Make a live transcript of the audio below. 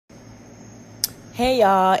Hey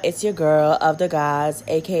y'all, it's your girl of the gods,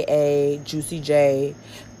 aka Juicy J,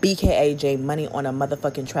 BKA J Money on a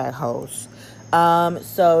motherfucking track host.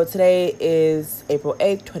 So today is April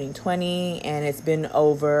 8th, 2020, and it's been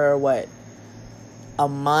over a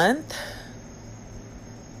month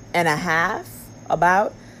and a half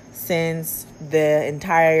about since the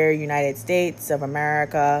entire United States of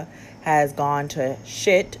America has gone to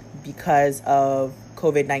shit because of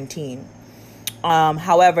COVID-19.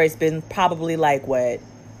 However, it's been probably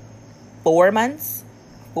 4 months,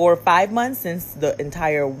 4 or 5 months since the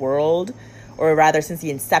entire world, or rather since the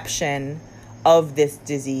inception of this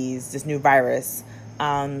disease, this new virus,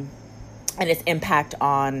 and its impact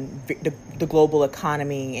on the global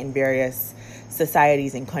economy in various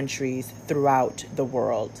societies and countries throughout the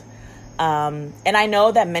world. And I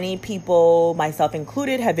know that many people, myself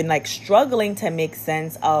included, have been struggling to make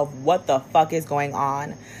sense of what the fuck is going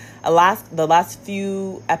on. The last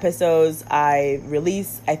few episodes I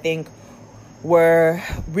released, I think, were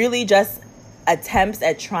really just attempts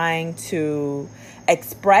at trying to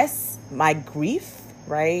express my grief,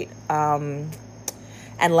 right? And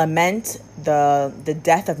lament the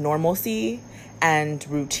death of normalcy and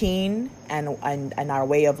routine and our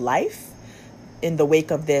way of life in the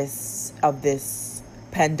wake of this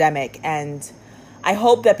pandemic. And I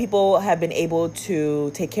hope that people have been able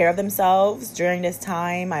to take care of themselves during this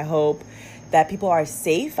time. I hope that people are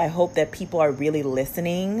safe. I hope that people are really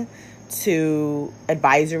listening to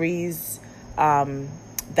advisories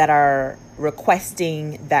that are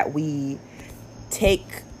requesting that we take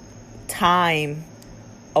time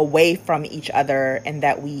away from each other and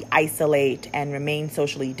that we isolate and remain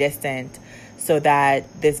socially distant so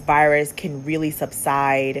that this virus can really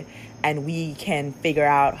subside and we can figure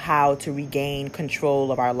out how to regain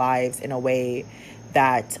control of our lives in a way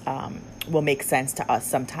that will make sense to us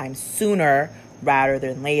sometime sooner rather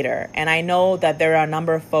than later. And I know that there are a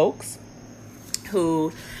number of folks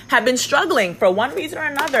who have been struggling for one reason or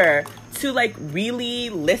another to really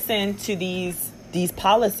listen to these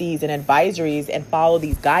policies and advisories and follow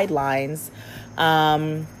these guidelines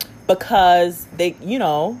because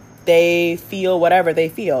they feel whatever they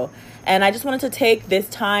feel. And I just wanted to take this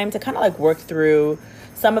time to kind of work through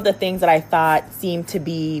some of the things that I thought seemed to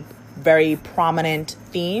be very prominent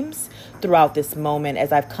themes throughout this moment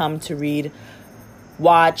as I've come to read,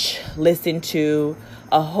 watch, listen to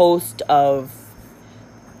a host of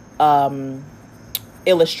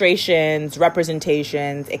illustrations,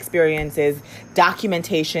 representations, experiences,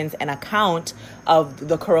 documentations, and account of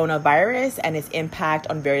the coronavirus and its impact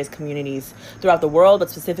on various communities throughout the world, but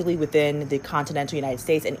specifically within the continental United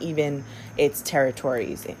States and even its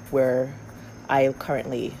territories where I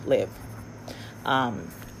currently live.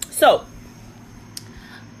 So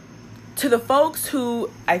to the folks who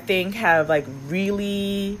I think have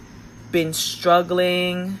really been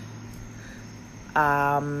struggling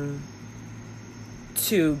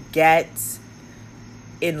to get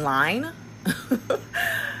in line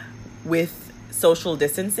with social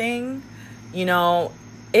distancing,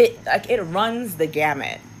 it runs the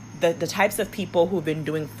gamut. The types of people who've been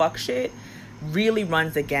doing fuck shit really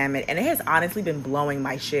runs the gamut, and it has honestly been blowing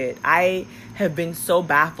my shit. I have been so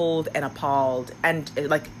baffled and appalled and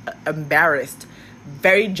embarrassed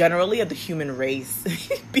very generally of the human race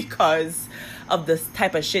because of this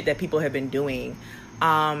type of shit that people have been doing.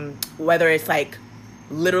 Whether it's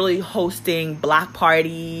literally hosting block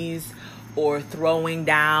parties or throwing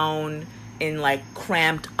down in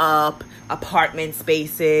cramped up apartment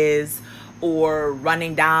spaces or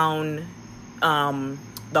running down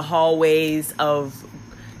the hallways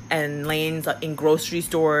and lanes in grocery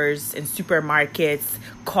stores and supermarkets,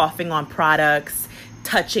 coughing on products,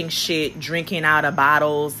 touching shit, drinking out of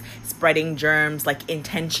bottles, spreading germs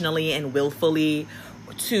intentionally and willfully,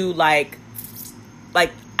 to I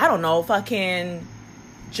don't know, fucking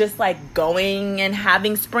just going and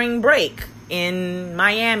having spring break in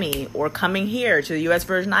Miami or coming here to the U.S.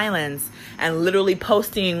 Virgin Islands and literally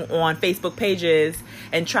posting on Facebook pages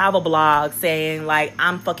and travel blogs saying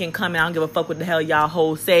I'm fucking coming. I don't give a fuck what the hell y'all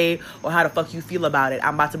hoes say or how the fuck you feel about it.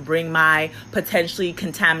 I'm about to bring my potentially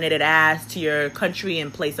contaminated ass to your country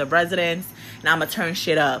and place of residence, and I'm gonna turn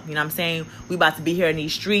shit up. You know what I'm saying? We about to be here in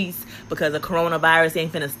these streets because the coronavirus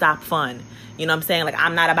ain't finna stop fun. You know what I'm saying?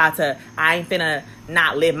 I ain't finna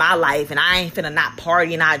not live my life, and I ain't finna not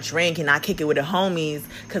party and not drink and not kick it with the homies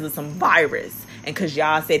because of some virus. And because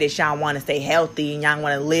y'all say that y'all want to stay healthy and y'all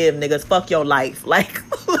want to live, niggas, fuck your life.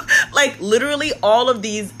 Literally all of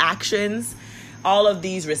these actions, all of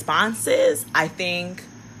these responses, I think,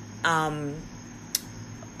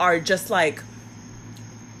 are just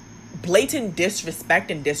blatant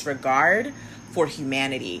disrespect and disregard for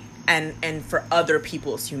humanity and for other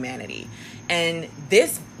people's humanity. And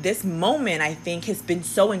this moment, I think, has been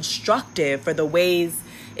so instructive for the ways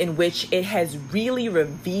in which it has really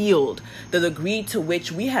revealed the degree to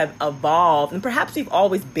which we have evolved. And perhaps we've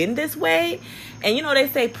always been this way. And, you know, they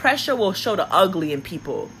say pressure will show the ugly in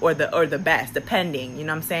people, or the best, depending, you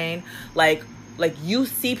know what I'm saying? Like you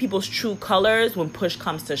see people's true colors when push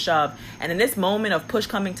comes to shove. And in this moment of push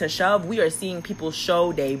coming to shove, we are seeing people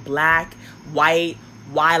show they black, white,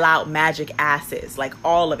 wild out magic asses, like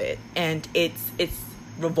all of it. And it's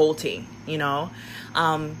revolting, you know?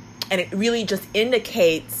 And it really just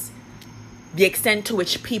indicates the extent to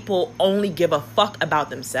which people only give a fuck about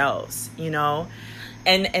themselves, you know?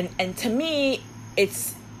 And to me,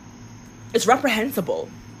 it's reprehensible,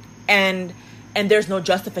 and there's no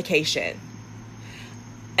justification.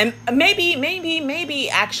 And maybe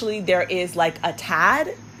actually there is like a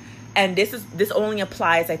tad, and this only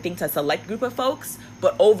applies, I think, to a select group of folks.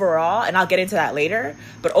 But overall, and I'll get into that later,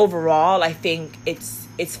 but overall, I think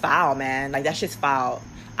it's foul, man. Like, that shit's foul.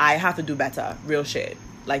 I have to do better. Real shit.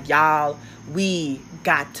 Like, y'all, we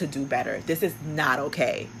got to do better. This is not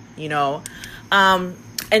okay, you know?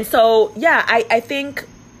 And so, yeah, I think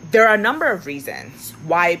there are a number of reasons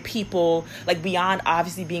why people, like, beyond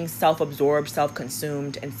obviously being self-absorbed,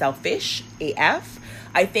 self-consumed, and selfish AF,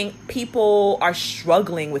 I think people are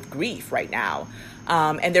struggling with grief right now.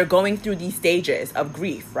 And they're going through these stages of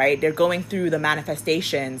grief, right? They're going through the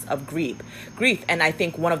manifestations of grief. And I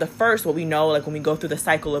think one of the first, what we know, like when we go through the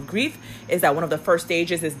cycle of grief, is that one of the first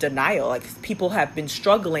stages is denial. Like, people have been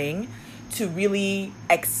struggling to really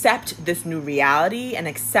accept this new reality and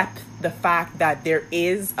accept the fact that there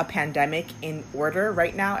is a pandemic in order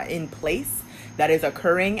right now, in place, that is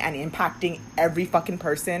occurring and impacting every fucking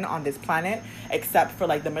person on this planet, except for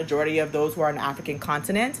like the majority of those who are on the African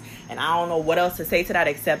continent. And I don't know what else to say to that,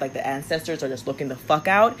 except like the ancestors are just looking the fuck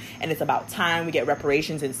out, and it's about time we get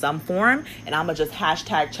reparations in some form. And I'm gonna just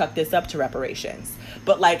hashtag chuck this up to reparations.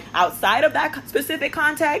 But like, outside of that specific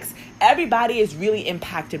context, everybody is really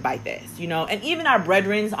impacted by this, you know? And even our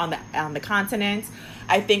brethren on the continent,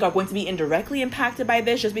 I think, are going to be indirectly impacted by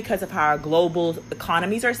this, just because of how our global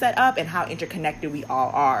economies are set up and how interconnected we all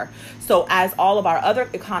are. So as all of our other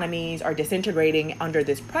economies are disintegrating under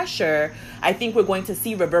this pressure, I think we're going to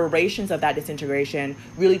see reverberations of that disintegration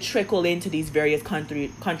really trickle into these various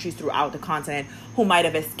countries throughout the continent who might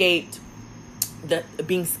have escaped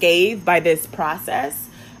being scathed by this process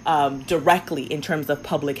directly in terms of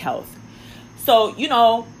public health. So, you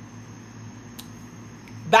know,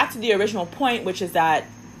 back to the original point, which is that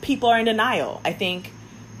people are in denial. I think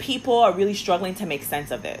people are really struggling to make sense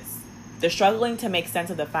of this. They're struggling to make sense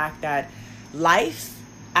of the fact that life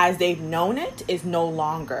as they've known it is no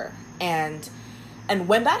longer. And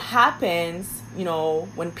when that happens, you know,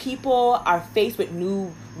 when people are faced with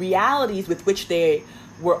new realities with which they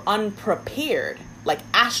were unprepared, like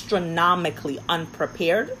astronomically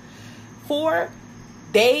unprepared for,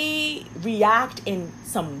 they react in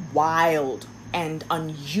some wild and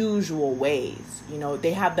unusual ways. You know,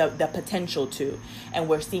 they have the potential to, and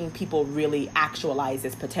we're seeing people really actualize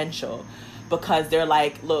this potential, because they're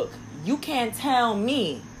like, look, you can't tell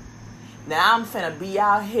me that I'm finna be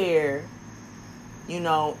out here, you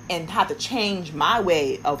know, and have to change my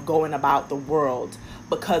way of going about the world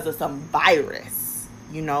because of some virus,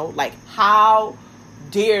 you know? Like, how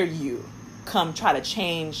dare you come try to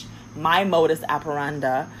change my modus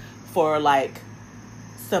operandi for like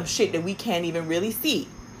some shit that we can't even really see.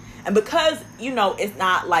 And because, you know, it's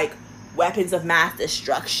not like weapons of mass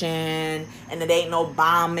destruction and it ain't no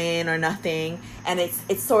bombing or nothing, and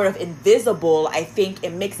it's sort of invisible, I think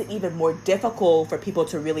it makes it even more difficult for people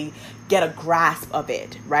to really get a grasp of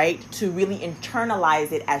it, right? To really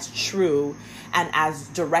internalize it as true and as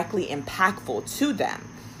directly impactful to them.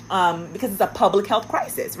 Because it's a public health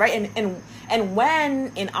crisis, right? And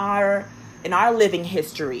when in our living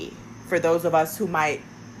history, for those of us who might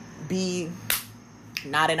be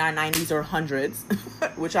not in our 90s or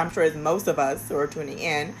 100s, which I'm sure is most of us who are tuning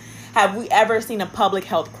in, have we ever seen a public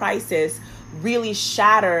health crisis really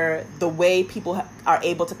shatter the way people are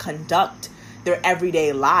able to conduct their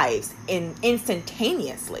everyday lives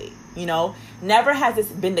instantaneously? You know, never has this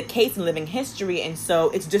been the case in living history, and so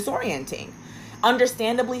it's disorienting.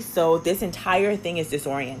 Understandably so, this entire thing is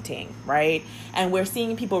disorienting, right? And we're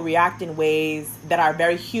seeing people react in ways that are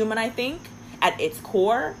very human, I think, at its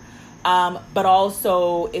core, but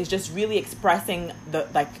also is just really expressing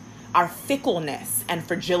our fickleness and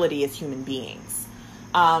fragility as human beings.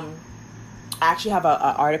 I actually have an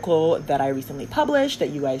article that I recently published that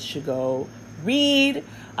you guys should go read,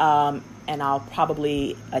 and I'll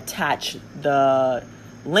probably attach the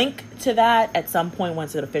link to that at some point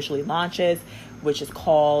once it officially launches, which is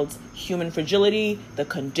called Human Fragility, the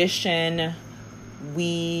Condition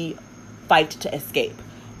We Fight to Escape.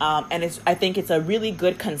 And I think it's a really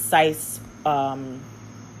good, concise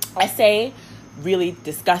essay, really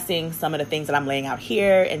discussing some of the things that I'm laying out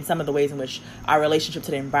here and some of the ways in which our relationship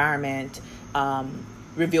to the environment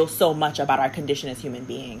reveals so much about our condition as human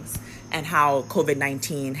beings, and how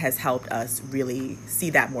COVID-19 has helped us really see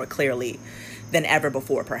that more clearly than ever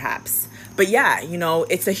before, perhaps. But yeah,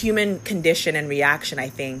 it's a human condition and reaction, I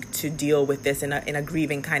think, to deal with this in a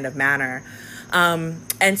grieving kind of manner.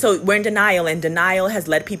 And so we're in denial, and denial has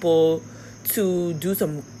led people to do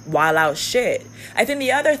some wild out shit. I think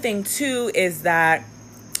the other thing too is that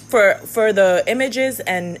for the images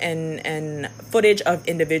and footage of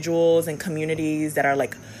individuals and communities that are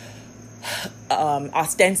like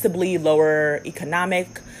ostensibly lower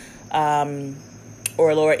economic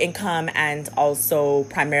or lower income, and also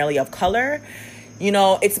primarily of color,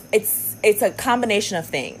 it's a combination of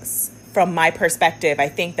things. From my perspective, I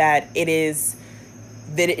think that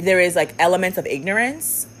there is like elements of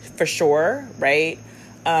ignorance for sure, right?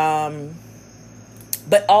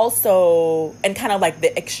 But also, and kind of like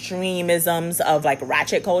the extremisms of like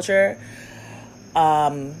ratchet culture.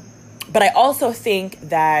 But I also think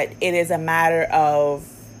that it is a matter of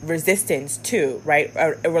resistance too, right?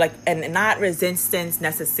 Or like, and not resistance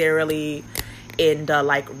necessarily in the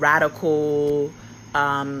like radical,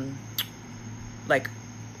 like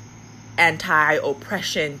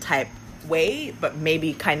anti-oppression type way, but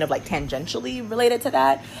maybe kind of like tangentially related to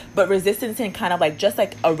that. But resistance in kind of like just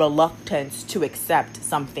like a reluctance to accept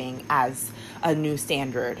something as a new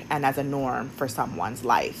standard and as a norm for someone's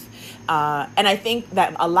life. And I think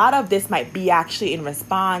that a lot of this might be actually in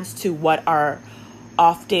response to what are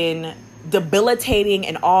often debilitating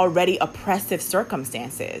and already oppressive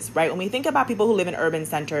circumstances, right? When we think about people who live in urban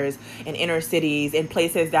centers, in inner cities, in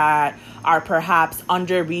places that are perhaps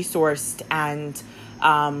under-resourced and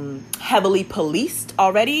heavily policed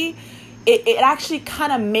already, it actually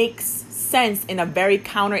kind of makes sense in a very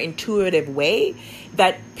counterintuitive way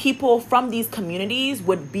that people from these communities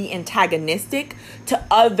would be antagonistic to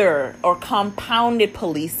other or compounded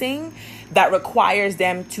policing that requires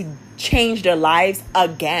them to change their lives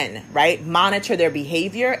again, right? Monitor their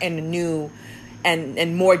behavior in new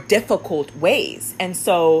and more difficult ways. And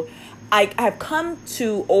so I've come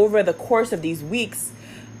to, over the course of these weeks,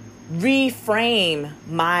 reframe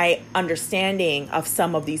my understanding of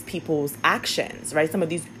some of these people's actions, right? Some of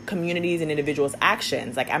these communities and individuals'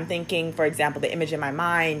 actions. Like, I'm thinking, for example, the image in my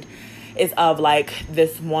mind is of like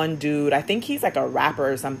this one dude. I think he's like a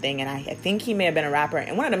rapper or something, and I think he may have been a rapper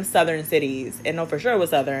in one of them southern cities, and no, for sure it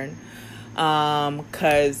was southern,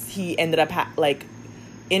 because he ended up like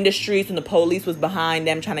in the streets when the police was behind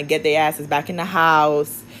them trying to get their asses back in the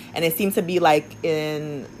house, and it seems to be like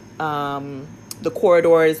in the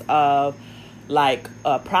corridors of like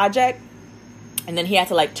a project, and then he had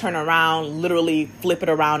to like turn around, literally flip it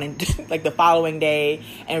around, and like the following day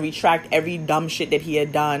and retract every dumb shit that he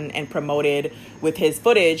had done and promoted with his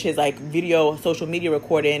footage, his like video, social media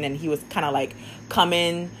recording. And he was kind of like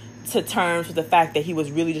coming to terms with the fact that he was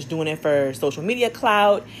really just doing it for social media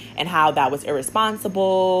clout, and how that was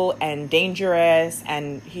irresponsible and dangerous,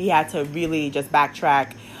 and he had to really just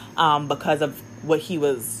backtrack because of what he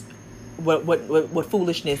was what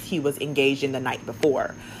foolishness he was engaged in the night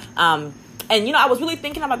before. And I was really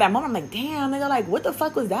thinking about that moment. I'm like, damn, nigga, like, what the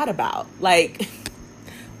fuck was that about? Like,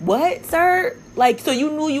 what, sir? Like, so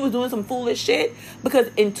you knew you was doing some foolish shit because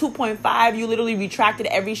in 2.5 you literally retracted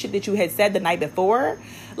every shit that you had said the night before.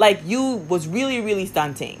 Like, you was really, really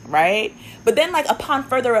stunting, right? But then, like, upon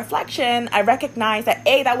further reflection, I recognized that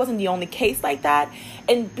A, that wasn't the only case like that,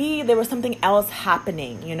 and B, there was something else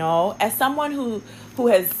happening. As someone who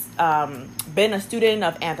has been a student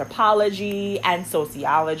of anthropology and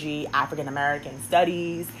sociology, African American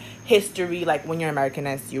studies, history. Like, when you're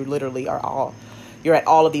Americanist, you literally you're at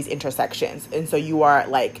all of these intersections, and so you are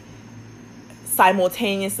like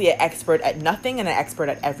simultaneously an expert at nothing and an expert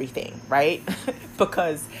at everything, right?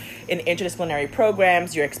 Because in interdisciplinary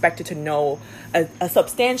programs, you're expected to know a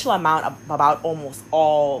substantial amount about almost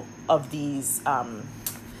all of these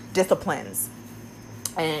disciplines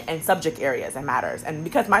and subject areas and matters. And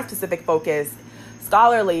because my specific focus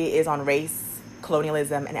scholarly is on race,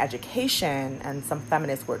 colonialism, and education, and some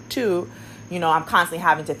feminist work too, I'm constantly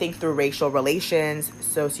having to think through racial relations,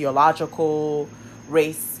 sociological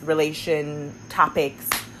race relation topics,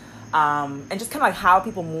 and just kind of like how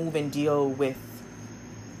people move and deal with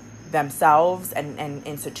themselves and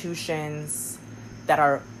institutions that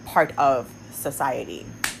are part of society.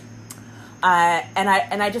 And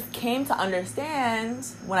I just came to understand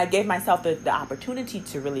when I gave myself the opportunity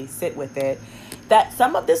to really sit with it, that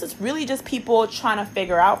some of this is really just people trying to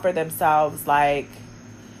figure out for themselves, like,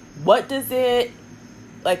 what does it,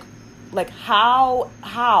 like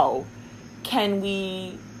how can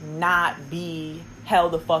we not be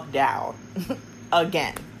held the fuck down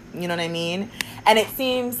again? You know what I mean? And it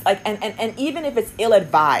seems like, and even if it's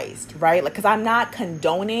ill-advised, right? Like, because I'm not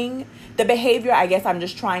condoning the behavior. I guess I'm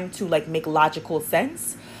just trying to, like, make logical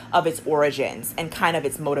sense of its origins and kind of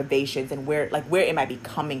its motivations and where it might be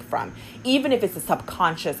coming from, even if it's a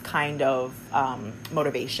subconscious kind of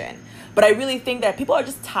motivation. But I really think that people are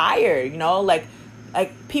just tired, you know, like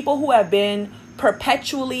people who have been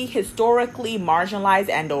perpetually historically marginalized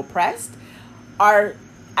and oppressed are,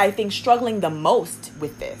 I think, struggling the most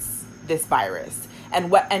with this virus,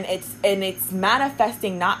 and it's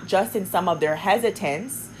manifesting not just in some of their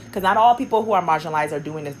hesitance, because not all people who are marginalized are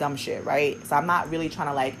doing this dumb shit, right? So I'm not really trying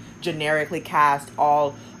to, like, generically cast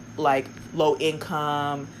all, like, low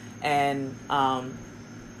income and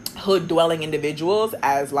hood dwelling individuals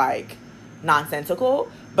as, like,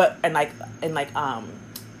 nonsensical, but and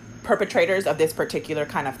perpetrators of this particular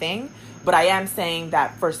kind of thing. But I am saying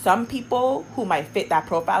that for some people who might fit that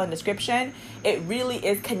profile and description, it really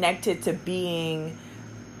is connected to being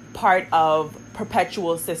part of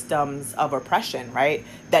perpetual systems of oppression, right?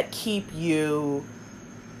 That keep you,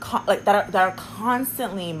 that are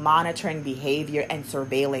constantly monitoring behavior and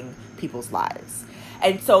surveilling people's lives.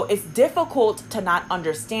 And so it's difficult to not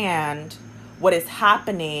understand what is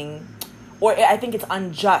happening, or I think it's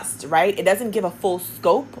unjust, right? It doesn't give a full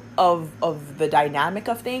scope of the dynamic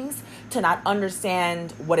of things to not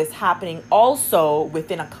understand what is happening also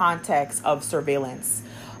within a context of surveillance,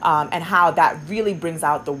 and how that really brings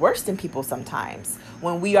out the worst in people sometimes.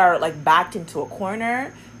 When we are, like, backed into a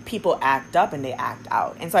corner, people act up and they act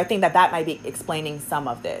out. And so I think that might be explaining some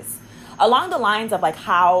of this. Along the lines of, like,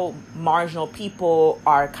 how marginal people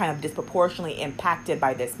are kind of disproportionately impacted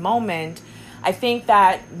by this moment, I think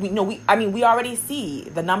that we already see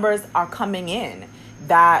the numbers are coming in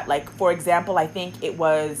that, like, for example, I think it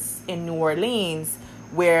was in New Orleans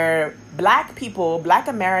where Black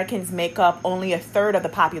Americans make up only a third of the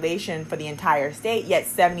population for the entire state, yet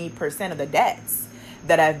 70% of the deaths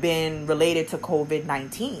that have been related to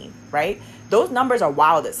COVID-19, right? Those numbers are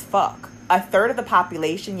wild as fuck. A third of the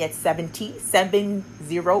population, yet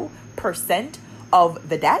 70% of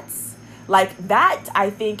the deaths. Like, that, I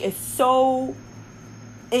think, is so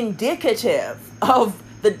indicative of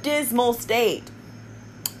the dismal state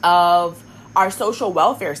of our social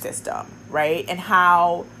welfare system, right? And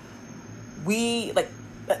how we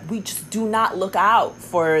just do not look out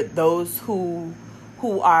for those who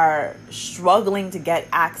are struggling to get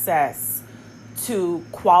access to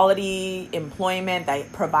quality employment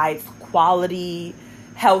that provides quality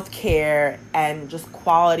healthcare and just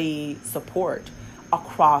quality support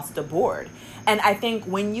across the board. And I think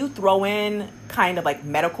when you throw in kind of, like,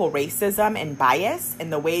 medical racism and bias in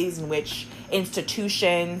the ways in which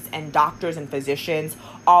institutions and doctors and physicians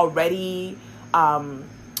already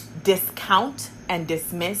discount and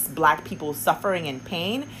dismiss Black people's suffering and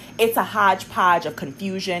pain, it's a hodgepodge of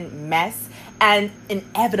confusion, mess, and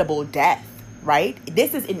inevitable death, right?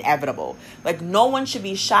 This is inevitable. Like, no one should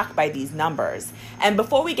be shocked by these numbers. And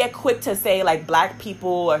before we get quick to say, like, Black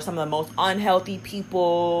people are some of the most unhealthy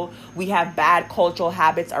people, we have bad cultural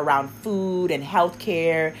habits around food and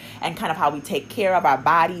healthcare and kind of how we take care of our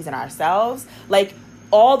bodies and ourselves, like,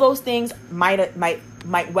 all those things might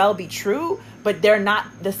well be true, but they're not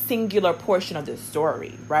the singular portion of the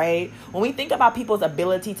story, right? When we think about people's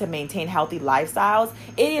ability to maintain healthy lifestyles,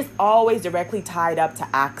 it is always directly tied up to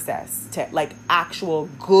access to, like, actual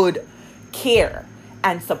good care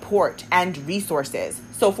and support and resources.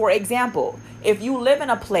 So, for example, if you live in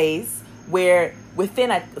a place where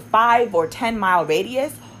within a 5 or 10 mile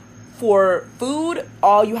radius, for food,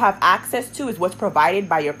 all you have access to is what's provided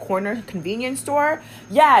by your corner convenience store,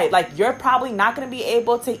 yeah, like, you're probably not going to be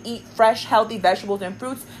able to eat fresh, healthy vegetables and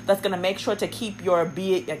fruits that's going to make sure to keep your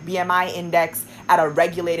BMI index at a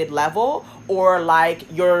regulated level, or,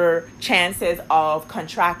 like, your chances of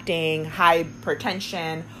contracting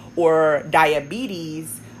hypertension or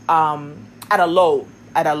diabetes at a low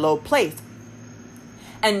place.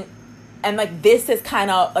 And like, this is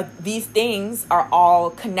kind of, like, these things are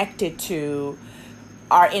all connected to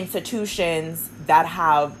our institutions that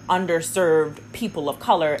have underserved people of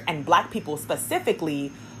color and Black people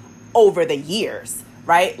specifically over the years,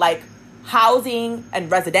 right? Like, housing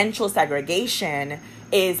and residential segregation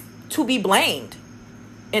is to be blamed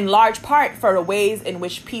in large part for the ways in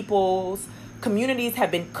which people's communities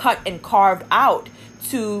have been cut and carved out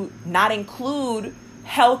to not include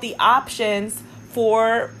healthy options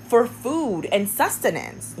for food and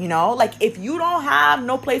sustenance, you know? Like, if you don't have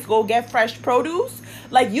no place to go get fresh produce,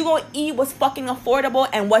 like, you gonna eat what's fucking affordable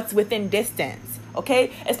and what's within distance,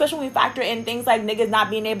 okay? Especially when we factor in things like niggas not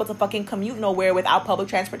being able to fucking commute nowhere without public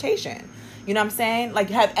transportation. You know what I'm saying?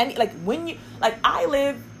 Like,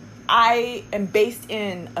 I am based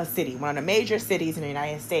in a city, one of the major cities in the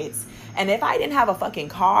United States. And if I didn't have a fucking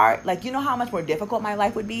car, like, you know how much more difficult my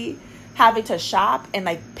life would be? Having to shop and,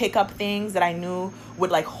 like, pick up things that I knew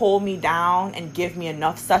would, like, hold me down and give me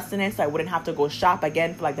enough sustenance so I wouldn't have to go shop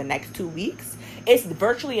again for, like, the next 2 weeks. It's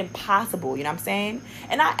virtually impossible, you know what I'm saying?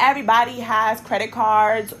 And not everybody has credit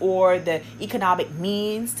cards or the economic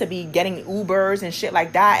means to be getting Ubers and shit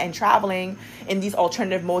like that and traveling in these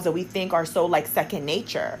alternative modes that we think are so, like, second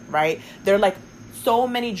nature, right? They're, like, so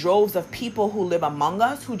many droves of people who live among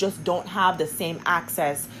us who just don't have the same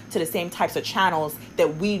access to the same types of channels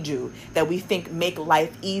that we do, that we think make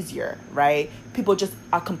life easier, right? People just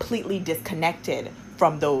are completely disconnected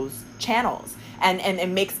from those channels. And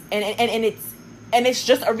it's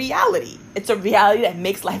just a reality. It's a reality that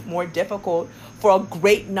makes life more difficult for a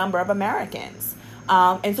great number of Americans.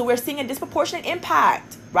 And so we're seeing a disproportionate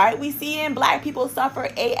impact, right? We see Black people suffer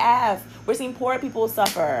AF. We're seeing poor people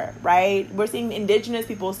suffer, right? We're seeing indigenous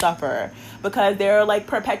people suffer because they're, like,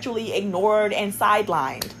 perpetually ignored and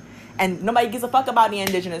sidelined. And nobody gives a fuck about the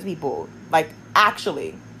indigenous people. Like,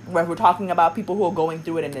 actually, where we're talking about people who are going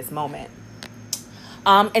through it in this moment.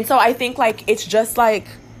 And so I think, like, it's just like,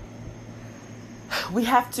 we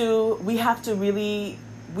have to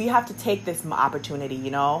take this opportunity,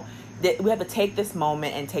 you know? We have to take this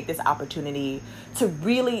moment and take this opportunity to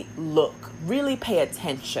really look, really pay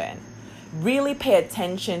attention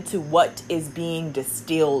to what is being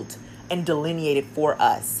distilled and delineated for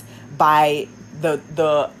us by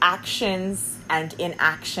the actions and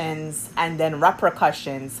inactions and then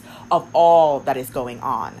repercussions of all that is going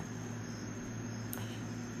on.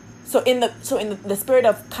 So in the spirit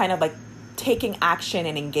of kind of, like, taking action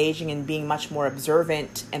and engaging and being much more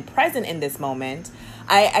observant and present in this moment,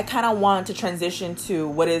 I kind of want to transition to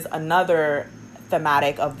what is another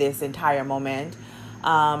thematic of this entire moment.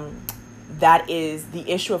 That is the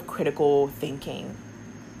issue of critical thinking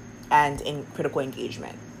and in critical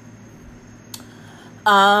engagement.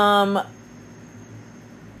 One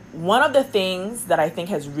of the things that I think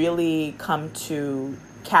has really come to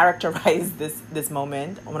characterize this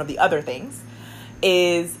moment, one of the other things,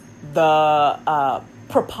 is the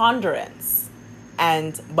preponderance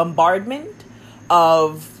and bombardment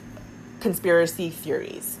of conspiracy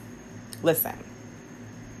theories. Listen,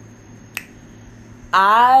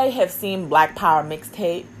 I have seen Black Power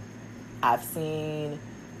mixtape. I've seen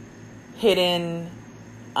Hidden,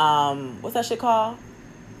 what's that shit called?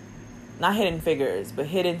 Not Hidden Figures, but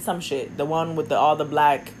Hidden some shit. The one with all the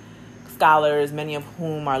Black scholars, many of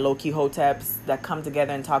whom are low-key hoteps, that come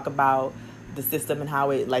together and talk about the system and how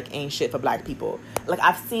it, like, ain't shit for Black people. Like,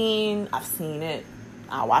 I've seen it.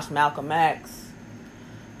 I watched Malcolm X.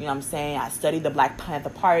 You know what I'm saying? I studied the Black Panther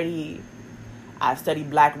Party. I've studied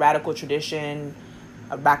Black radical tradition,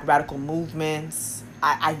 Black radical movements.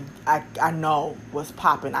 I know what's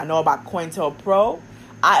popping. I know about COINTELPRO.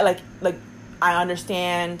 I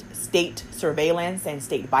understand state surveillance and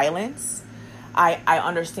state violence. I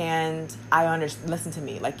understand. Listen to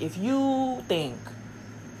me. Like, if you think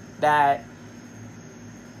that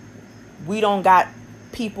we don't got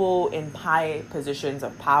people in high positions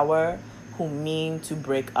of power who mean to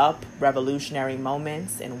break up revolutionary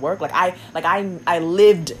moments and work, I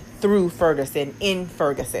lived through Ferguson, in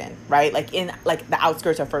Ferguson, right? Like, in, like, the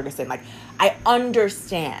outskirts of Ferguson. Like, I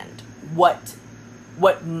understand what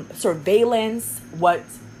surveillance, what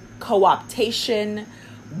co-optation,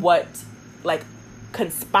 what, like,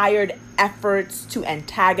 conspired efforts to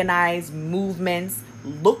antagonize movements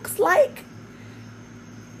looks like,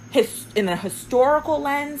 in a historical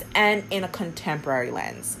lens and in a contemporary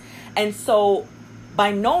lens. And so,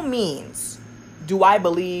 by no means do I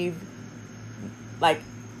believe, like,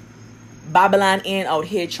 Babylon ain't out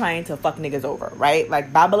here trying to fuck niggas over, right?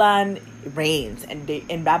 Like, Babylon reigns, and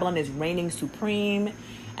Babylon is reigning supreme,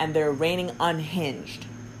 and they're reigning unhinged.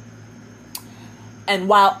 And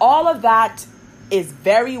while all of that is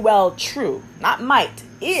very well true, not might,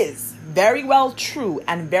 is very well true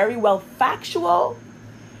and very well factual,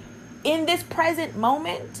 in this present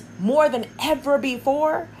moment, more than ever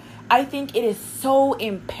before, I think it is so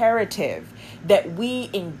imperative that we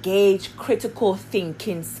engage critical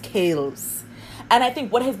thinking skills. And I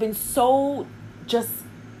think what has been so just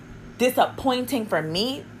disappointing for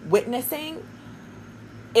me witnessing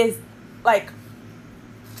is, like,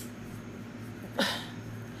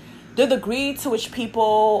 the degree to which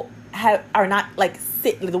people are not like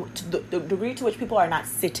the degree to which people are not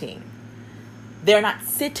sitting. They're not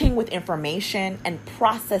sitting with information and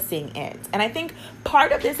processing it. And I think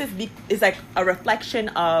part of this is like a reflection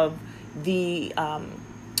of the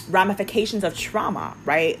ramifications of trauma,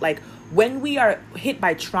 right? Like when we are hit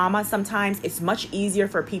by trauma, sometimes it's much easier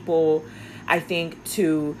for people, I think,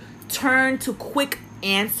 to turn to quick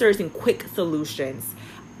answers and quick solutions,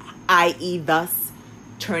 i.e. thus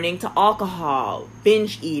turning to alcohol,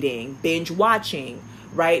 binge eating, binge watching,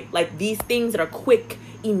 right? Like these things that are quick,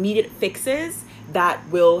 immediate fixes that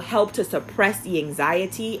will help to suppress the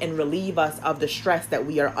anxiety and relieve us of the stress that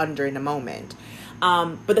we are under in the moment.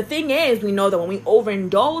 But the thing is, we know that when we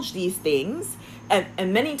overindulge these things,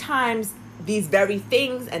 and many times these very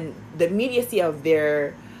things and the immediacy of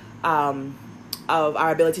their of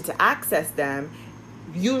our ability to access them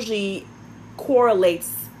usually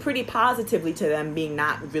correlates pretty positively to them being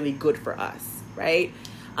not really good for us, right?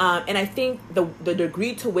 And I think the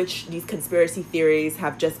degree to which these conspiracy theories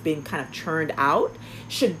have just been kind of churned out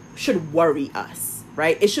should worry us,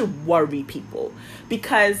 right? It should worry people,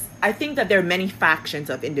 because I think that there are many factions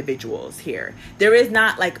of individuals here. There is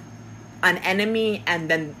not like an enemy and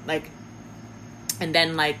then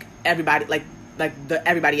everybody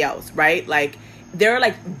everybody else, right? Like there are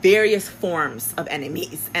like various forms of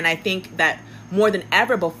enemies, and I think that more than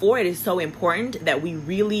ever before, it is so important that we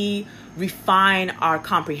really refine our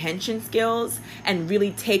comprehension skills and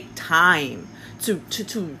really take time to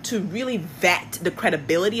really vet the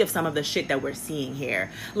credibility of some of the shit that we're seeing here.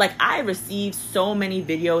 Like I received so many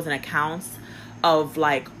videos and accounts of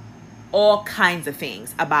like all kinds of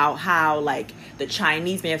things about how like the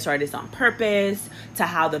Chinese may have started this on purpose, to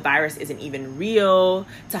how the virus isn't even real,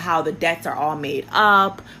 to how the deaths are all made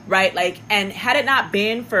up, right? Like, and had it not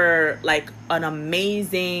been for like an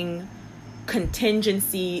amazing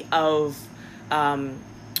contingency of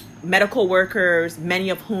medical workers, many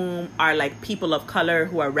of whom are like people of color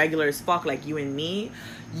who are regular as fuck like you and me,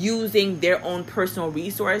 using their own personal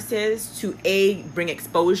resources to A, bring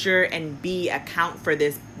exposure, and B, account for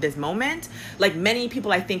this moment, like many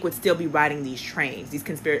people I think would still be riding these trains, these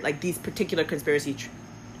particular conspiracy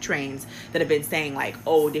trains that have been saying like,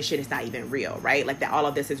 oh, this shit is not even real, right? Like that all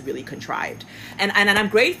of this is really contrived. And I'm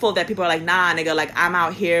grateful that people are like, nah, nigga, like I'm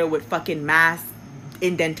out here with fucking mass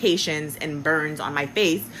indentations and burns on my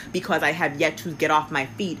face because I have yet to get off my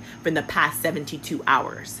feet from the past 72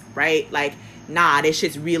 hours, right? Like, nah, this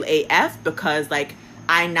shit's real AF, because like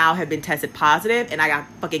I now have been tested positive and I got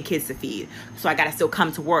fucking kids to feed, so I gotta still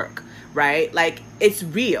come to work, right? Like it's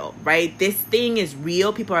real, right? This thing is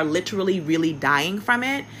real. People are literally really dying from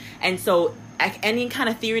it. And so any kind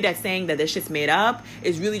of theory that's saying that this shit's made up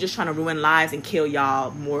is really just trying to ruin lives and kill y'all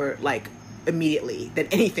more like immediately than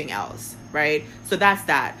anything else, right? So that's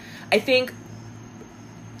that. I think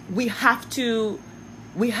we have to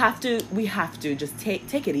just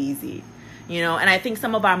take it easy, you know? And I think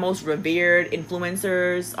some of our most revered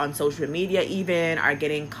influencers on social media even are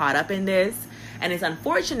getting caught up in this. And it's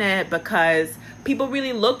unfortunate because people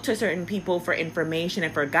really look to certain people for information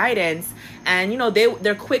and for guidance. And, you know,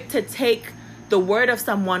 they're quick to take the word of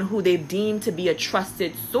someone who they've deemed to be a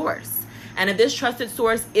trusted source. And if this trusted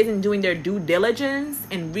source isn't doing their due diligence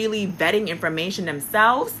and really vetting information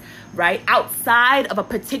themselves, right, outside of a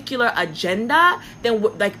particular agenda, then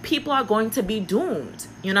like people are going to be doomed.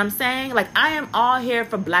 You know what I'm saying? Like I am all here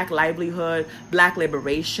for Black livelihood, Black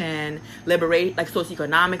liberation, like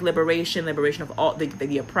socioeconomic liberation of all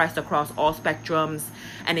the oppressed across all spectrums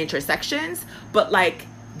and intersections. But like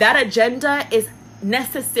that agenda is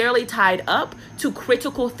necessarily tied up to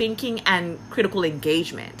critical thinking and critical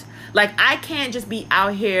engagement. Like I can't just be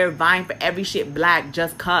out here vying for every shit Black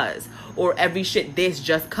just cuz, or every shit this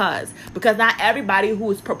just cuz, because not everybody who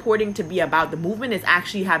is purporting to be about the movement is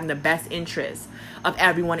actually having the best interest of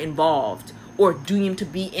everyone involved or deemed to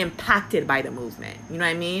be impacted by the movement. You know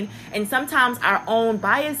what I mean? And sometimes our own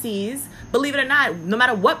biases, believe it or not, no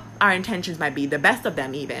matter what our intentions might be, the best of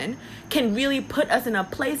them even, can really put us in a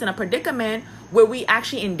place, in a predicament where we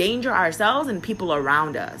actually endanger ourselves and people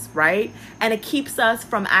around us, right? And it keeps us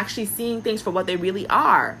from actually seeing things for what they really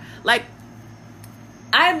are. Like,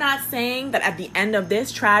 I'm not saying that at the end of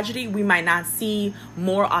this tragedy, we might not see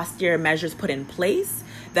more austere measures put in place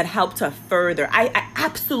that help to further. I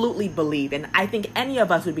absolutely believe, and I think any of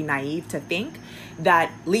us would be naive to think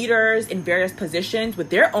that leaders in various positions with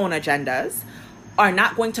their own agendas are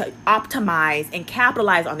not going to optimize and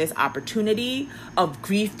capitalize on this opportunity of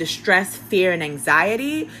grief, distress, fear, and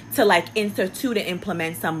anxiety to like institute and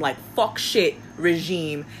implement some like fuck shit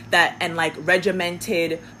regime that and like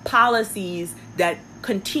regimented policies that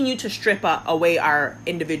continue to strip away our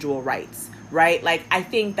individual rights, right? Like, I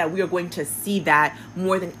think that we are going to see that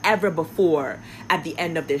more than ever before at the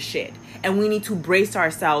end of this shit. And we need to brace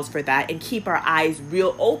ourselves for that and keep our eyes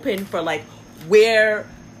real open for, like, where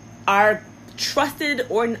our trusted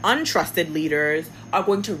or untrusted leaders are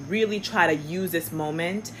going to really try to use this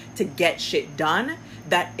moment to get shit done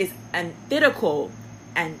that is antithetical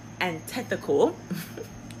and antithetical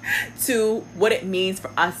to what it means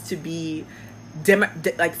for us to be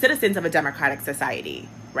like citizens of a democratic society,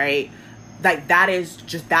 right? Like, that is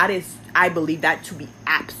I believe that to be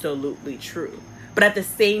absolutely true. But at the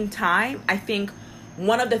same time, I think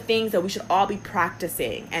one of the things that we should all be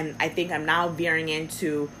practicing, and I think I'm now veering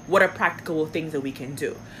into what are practical things that we can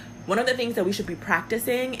do. One of the things that we should be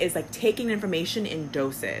practicing is, like, taking information in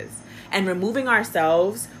doses and removing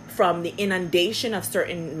ourselves from the inundation of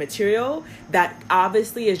certain material that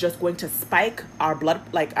obviously is just going to spike our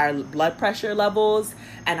blood pressure levels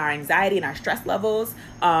and our anxiety and our stress levels,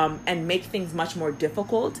 and make things much more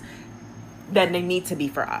difficult than they need to be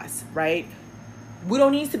for us, right? We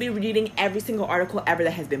don't need to be reading every single article ever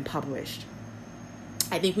that has been published.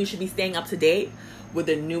 I think we should be staying up to date with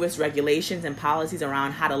the newest regulations and policies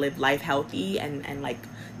around how to live life healthy and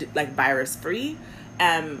like virus free.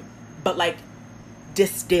 But like,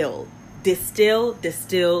 distill.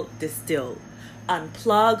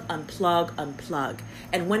 Unplug.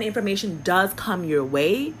 And when information does come your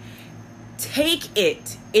way, take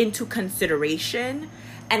it into consideration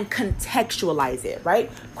and contextualize it, right?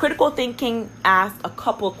 Critical thinking asks a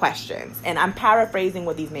couple questions, and I'm paraphrasing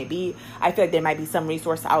what these may be. I feel like there might be some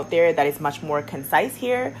resource out there that is much more concise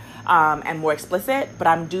here, and more explicit, but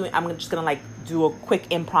I'm just gonna like do a quick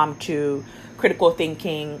impromptu critical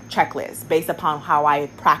thinking checklist based upon how I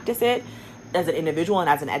practice it as an individual and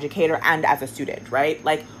as an educator and as a student, right?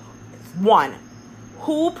 Like, 1,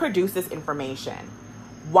 who produced this information?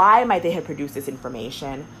 Why might they have produced this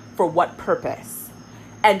information? For what purpose?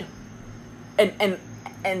 And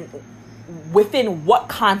within what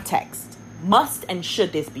context must and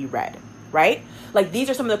should this be read, right? Like, these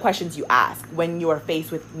are some of the questions you ask when you are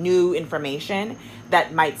faced with new information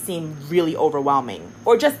that might seem really overwhelming,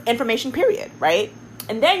 or just information, period, right?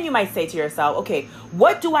 And then you might say to yourself, okay,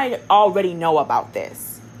 what do I already know about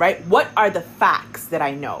this, right? What are the facts that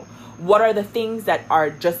I know? What are the things that are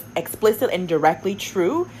just explicit and directly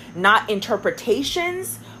true, not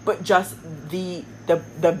interpretations, but just the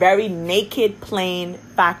very naked, plain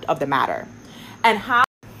fact of the matter? And how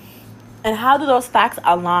do those facts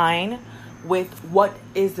align with what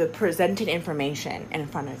is the presented information in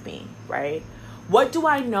front of me, right? What do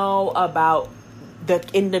I know about the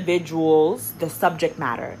individuals, the subject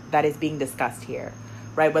matter that is being discussed here,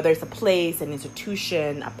 right? Whether it's a place, an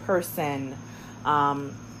institution, a person,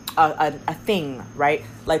 a thing, right?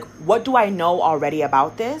 Like, what do I know already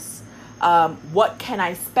about this? What can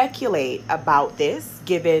I speculate about this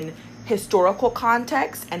given historical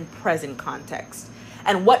context and present context?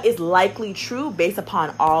 And what is likely true based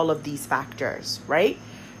upon all of these factors, right?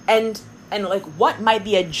 And like, what might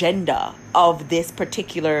the agenda of this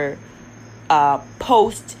particular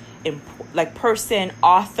post, like, person,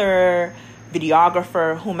 author,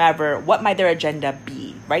 videographer, whomever, what might their agenda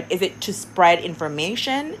be, right? Is it to spread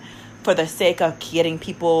information for the sake of getting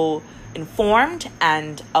people informed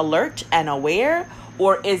and alert and aware?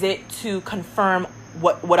 Or is it to confirm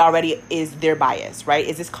what already is their bias, right?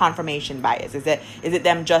 Is this confirmation bias? Is it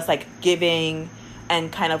them just like giving and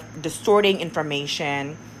kind of distorting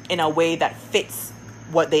information in a way that fits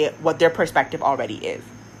what their perspective already is?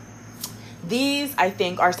 These, I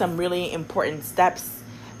think, are some really important steps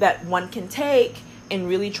that one can take in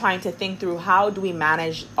really trying to think through, how do we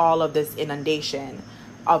manage all of this inundation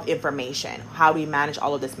of information? How do we manage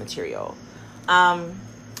all of this material? And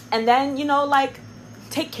then, like,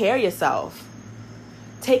 take care of yourself.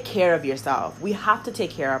 Take care of yourself. We have to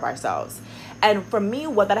take care of ourselves. And for me,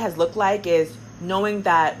 what that has looked like is knowing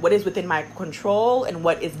that what is within my control and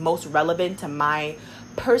what is most relevant to my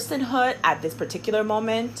personhood at this particular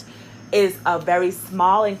moment is a very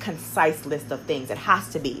small and concise list of things. It has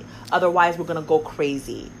to be. Otherwise, we're going to go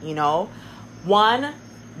crazy, One,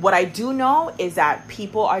 what I do know is that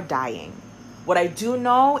people are dying. What I do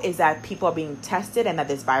know is that people are being tested and that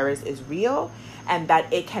this virus is real and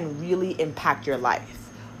that it can really impact your life.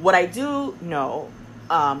 What I do know,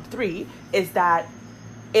 3, is that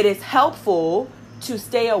it is helpful to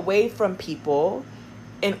stay away from people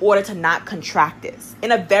in order to not contract this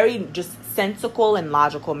in a very just sensical and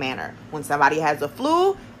logical manner. When somebody has the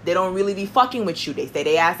flu, they don't really be fucking with you. They stay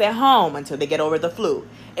their ass at home until they get over the flu.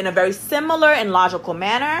 In a very similar and logical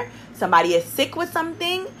manner, somebody is sick with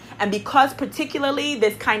something, and because particularly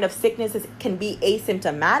this kind of sickness can be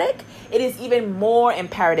asymptomatic, it is even more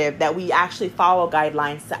imperative that we actually follow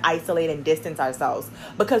guidelines to isolate and distance ourselves.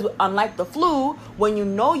 Because unlike the flu, when you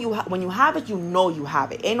know when you have it, you know you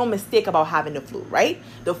have it. Ain't no mistake about having the flu, right?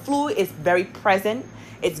 The flu is very present.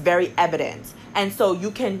 It's very evident. And so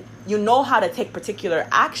you know how to take particular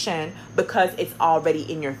action because it's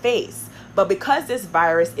already in your face. But because this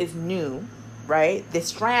virus is new, right? This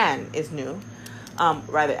strand is new.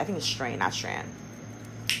 Rather, I think it's strain, not strand.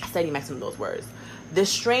 I study mixing those words.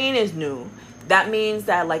 This strain is new. That means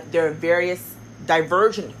that like there are various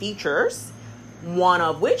divergent features, one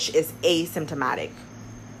of which is asymptomatic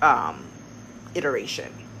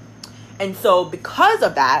iteration. And so because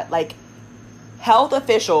of that, like health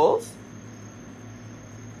officials,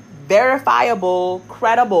 verifiable,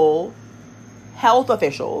 credible health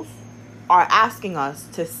officials are asking us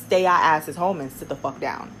to stay our asses home and sit the fuck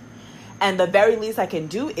down. And the very least I can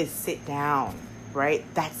do is sit down, right?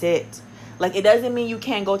 That's it. Like, it doesn't mean you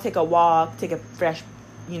can't go take a walk, take a fresh,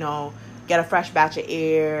 get a fresh batch of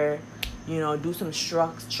air, do some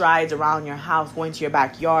strides around your house, go into your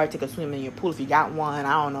backyard, take a swim in your pool if you got one.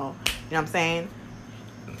 I don't know. You know what I'm saying?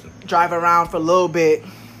 Drive around for a little bit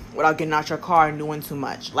without getting out your car and doing too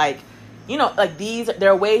much. Like,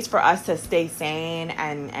 there are ways for us to stay sane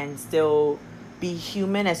and still be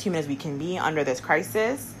human as we can be under this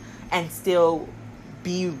crisis, and still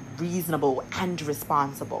be reasonable and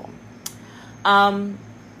responsible. And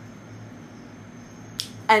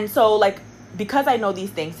so, like, because I know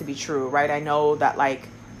these things to be true, right? I know that, like,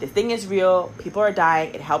 this thing is real. People are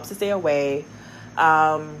dying. It helps to stay away.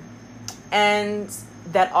 And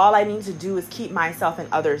that all I need to do is keep myself and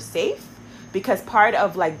others safe, because part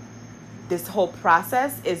of, like, this whole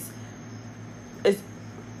process is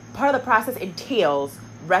part of the process entails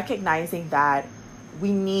recognizing that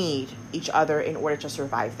we need each other in order to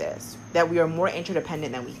survive this, that we are more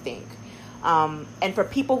interdependent than we think. And for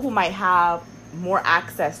people who might have more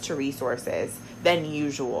access to resources than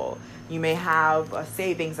usual, you may have a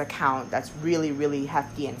savings account that's really, really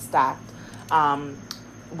hefty and stacked,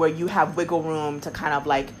 where you have wiggle room to kind of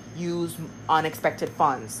like use unexpected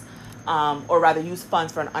funds, or rather use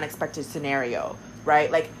funds for an unexpected scenario, right?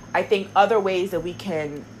 Like, I think other ways that we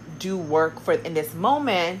can do work for in this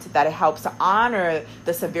moment that it helps to honor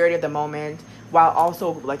the severity of the moment while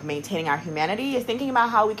also like maintaining our humanity is thinking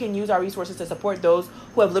about how we can use our resources to support those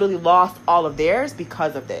who have literally lost all of theirs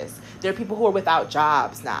because of this. There are people who are without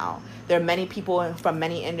jobs now. There are many people from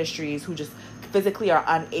many industries who just physically are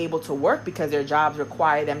unable to work because their jobs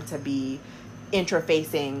require them to be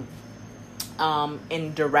interfacing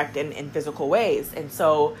in direct and in physical ways. And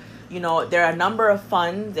so, there are a number of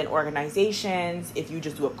funds and organizations, if you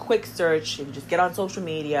just do a quick search, if you just get on social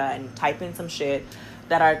media and type in some shit,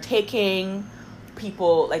 that are taking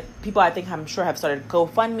people I'm sure have started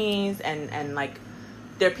GoFundMes, and like,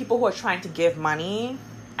 there are people who are trying to give money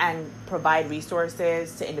and provide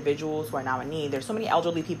resources to individuals who are now in need. There's so many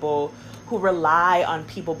elderly people who rely on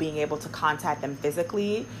people being able to contact them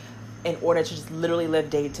physically in order to just literally live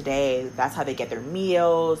day to day. That's how they get their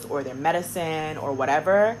meals or their medicine or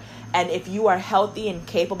whatever. And if you are healthy and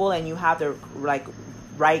capable and you have the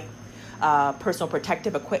right personal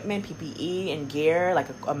protective equipment, PPE and gear, like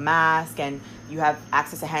a mask, and you have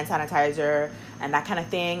access to hand sanitizer and that kind of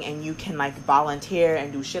thing, and you can like volunteer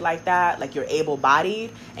and do shit like that, like you're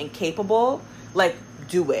able-bodied and capable, like,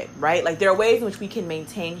 do it, right? Like, there are ways in which we can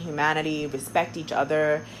maintain humanity, respect each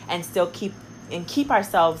other, and still keep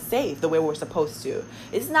ourselves safe the way we're supposed to.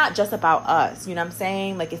 It's not just about us, you know what I'm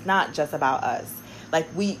saying? Like, it's not just about us.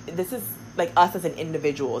 Like, this is like us as an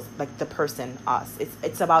individuals, like the person, us.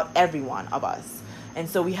 It's about every one of us. And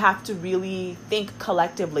so we have to really think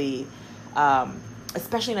collectively,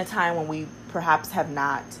 especially in a time when we perhaps have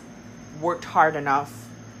not worked hard enough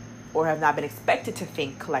or have not been expected to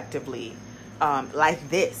think collectively like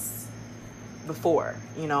this before,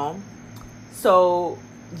 So,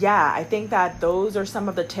 yeah, I think that those are some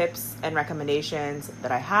of the tips and recommendations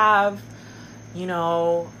that I have.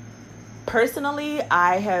 Personally,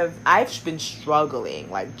 I've been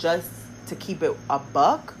struggling, like, just to keep it a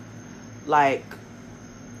buck. Like,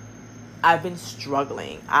 I've been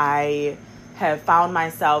struggling. I have found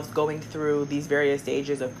myself going through these various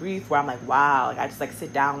stages of grief where I'm like, wow, like, I just like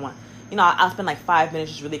sit down I'll spend like 5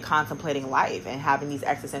 minutes just really contemplating life and having these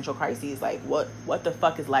existential crises. Like, what the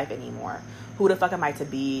fuck is life anymore? Who the fuck am I to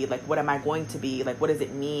be? Like, what am I going to be? Like, what does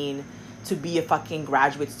it mean to be a fucking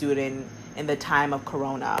graduate student in the time of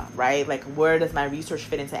Corona, right? Like, where does my research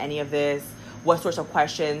fit into any of this? What sorts of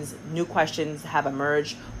new questions have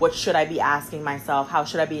emerged? What should I be asking myself? How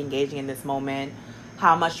should I be engaging in this moment?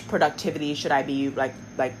 how much productivity should I be like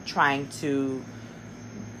trying to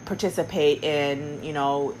participate in, you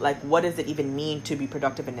know, like what does it even mean to be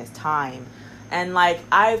productive in this time? And like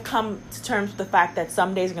I've come to terms with the fact that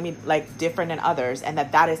some days are gonna be like different than others, and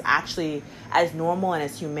that is actually as normal and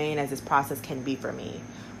as humane as this process can be for me,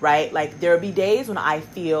 right? Like there'll be days when I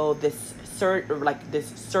feel this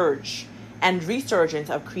surge and resurgence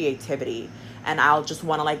of creativity, and I'll just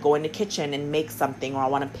want to like go in the kitchen and make something, or I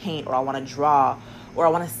want to paint, or I want to draw, or I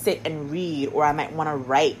want to sit and read, or I might want to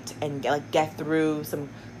write and get through some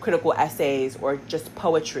critical essays or just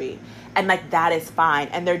poetry. And like that is fine.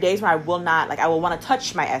 And there are days when I will want to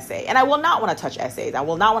touch my essay, and I will not want to touch essays. I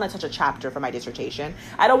will not want to touch a chapter for my dissertation.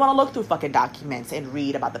 I don't want to look through fucking documents and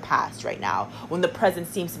read about the past right now when the present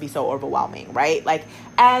seems to be so overwhelming, right? Like,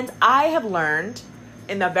 and I have learned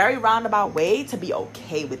in a very roundabout way to be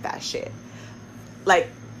okay with that shit. Like,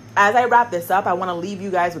 as I wrap this up, I want to leave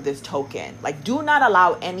you guys with this token. Like, do not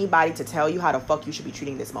allow anybody to tell you how the fuck you should be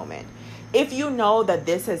treating this moment. If you know that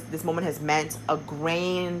this moment has meant a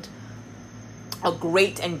great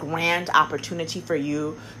and grand opportunity for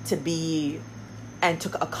you to be and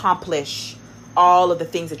to accomplish all of the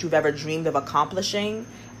things that you've ever dreamed of accomplishing,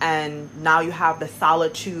 and now you have the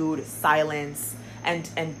solitude, silence,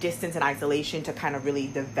 and distance and isolation to kind of really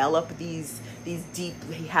develop these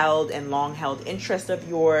deeply held and long held interests of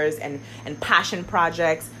yours and passion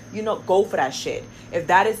projects, you know, go for that shit. If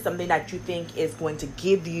that is something that you think is going to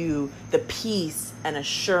give you the peace and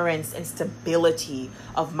assurance and stability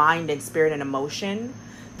of mind and spirit and emotion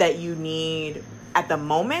that you need at the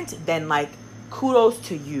moment, then like kudos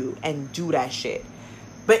to you and do that shit.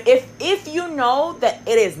 But if you know that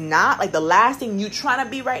it is not, like the last thing you trying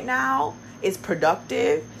to be right now is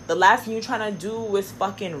productive, the last thing you're trying to do is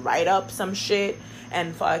fucking write up some shit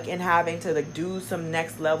and fucking having to like do some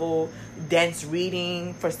next level dense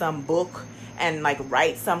reading for some book and like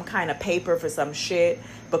write some kind of paper for some shit,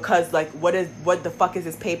 because like what the fuck is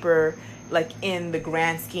this paper like in the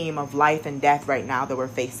grand scheme of life and death right now that we're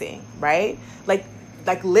facing, right? Like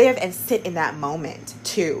live and sit in that moment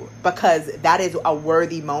too, because that is a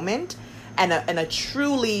worthy moment and a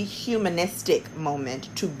truly humanistic moment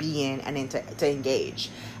to be in and to engage.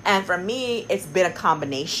 And for me, it's been a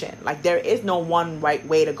combination. Like there is no one right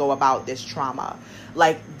way to go about this trauma.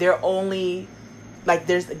 Like there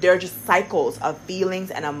are just cycles of feelings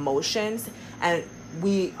and emotions, and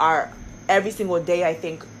we are every single day, I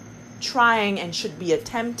think, trying and should be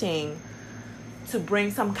attempting to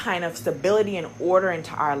bring some kind of stability and order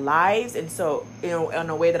into our lives. And so, you know, in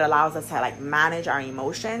a way that allows us to like manage our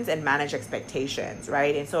emotions and manage expectations,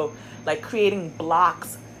 right? And so like creating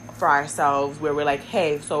blocks for ourselves where we're like,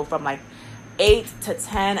 hey, so from like 8 to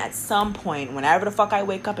 10 at some point, whenever the fuck I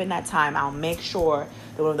wake up in that time, I'll make sure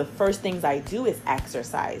that one of the first things I do is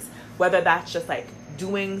exercise. Whether that's just like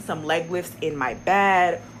doing some leg lifts in my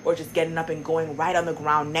bed, or just getting up and going right on the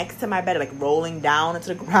ground next to my bed, like rolling down into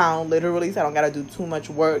the ground literally, so I don't gotta do too much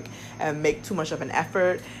work and make too much of an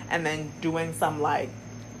effort, and then doing some like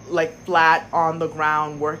flat on the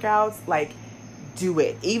ground workouts. Like, do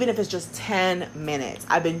it, even if it's just 10 minutes.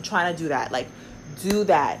 I've been trying to do that. Like, do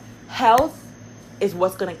that. Health is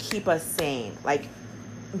what's gonna keep us sane. Like,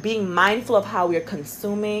 being mindful of how we're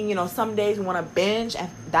consuming. You know, some days we want to binge, and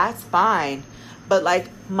that's fine, but like,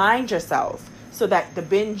 mind yourself so that the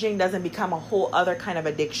binging doesn't become a whole other kind of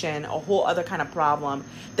addiction, a whole other kind of problem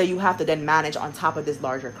that you have to then manage on top of this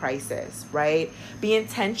larger crisis, right? Be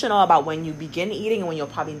intentional about when you begin eating and when you'll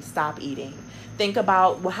probably stop eating. Think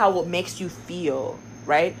about how it makes you feel,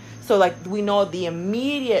 right? So like, we know the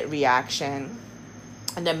immediate reaction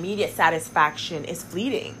and the immediate satisfaction is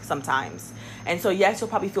fleeting sometimes. And so yes, you'll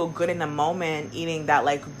probably feel good in the moment eating that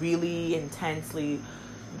like really intensely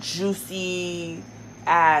juicy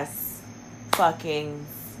ass fucking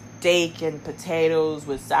steak and potatoes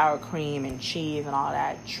with sour cream and cheese and all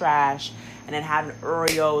that trash, and then having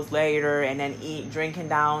Oreos later, and then drinking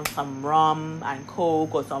down some rum and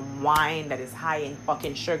Coke or some wine that is high in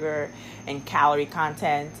fucking sugar and calorie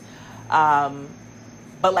content.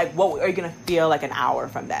 But like, what are you gonna feel like an hour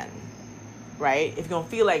from then, right? If you're gonna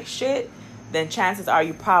feel like shit, then chances are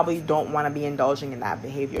you probably don't want to be indulging in that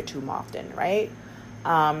behavior too often, right?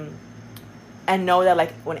 And know that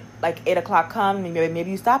like when like 8 o'clock comes,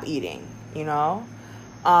 maybe you stop eating, you know?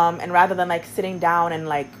 And rather than like sitting down and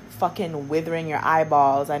like fucking withering your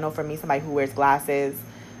eyeballs. I know for me, somebody who wears glasses,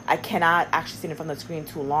 I cannot actually sit in front of the screen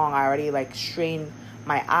too long. I already like strain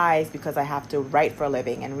my eyes because I have to write for a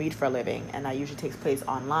living and read for a living, and that usually takes place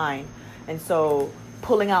online. And so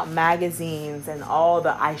pulling out magazines and all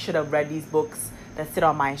the I should have read these books that sit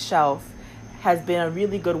on my shelf has been a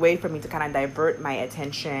really good way for me to kind of divert my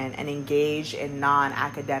attention and engage in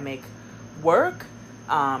non-academic work,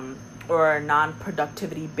 or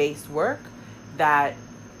non-productivity based work that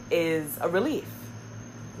is a relief,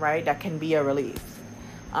 right? That can be a relief.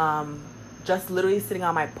 Just literally sitting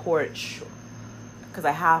on my porch, because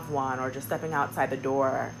I have one, or just stepping outside the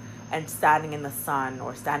door and standing in the sun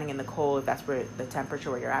or standing in the cold, if that's where the temperature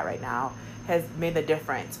where you're at right now, has made the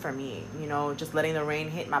difference for me. You know, just letting the rain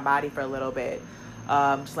hit my body for a little bit,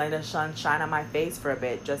 just letting the sun shine on my face for a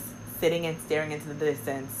bit, just sitting and staring into the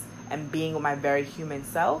distance and being with my very human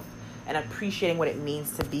self and appreciating what it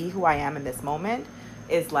means to be who I am in this moment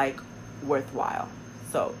is like worthwhile.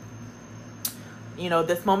 So, you know,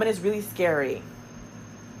 this moment is really scary.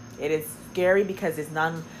 It is scary because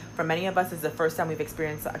for many of us, it's the first time we've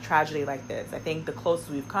experienced a tragedy like this. I think the closest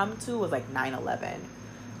we've come to was like 9/11,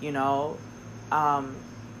 you know, and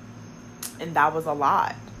that was a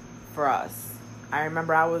lot for us. I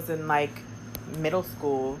remember I was in like middle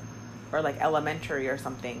school or like elementary or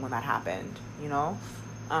something when that happened, you know,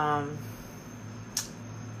 and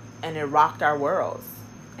it rocked our worlds.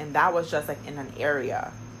 And that was just like in an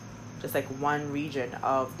area, just like one region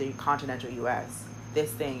of the continental US.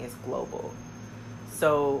 This thing is global.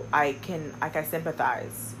 So I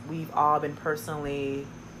sympathize. We've all been personally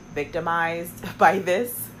victimized by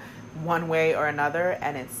this one way or another,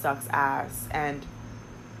 and it sucks ass. And,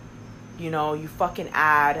 you know, you fucking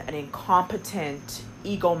add an incompetent,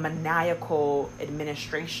 egomaniacal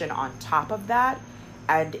administration on top of that,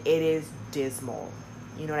 and it is dismal.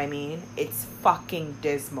 You know what I mean? It's fucking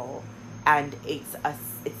dismal. And it's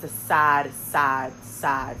a sad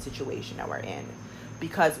situation that we're in.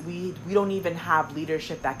 Because we don't even have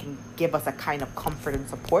leadership that can give us a kind of comfort and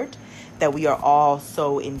support that we are all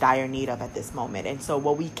so in dire need of at this moment. And so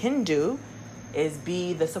what we can do is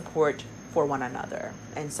be the support for one another.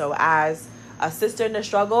 And so as a sister in the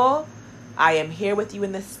struggle, I am here with you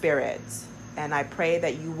in the spirit. And I pray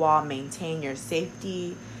that you all maintain your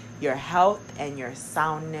safety, your health, and your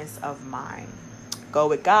soundness of mind. Go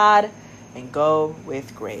with God and go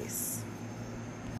with grace.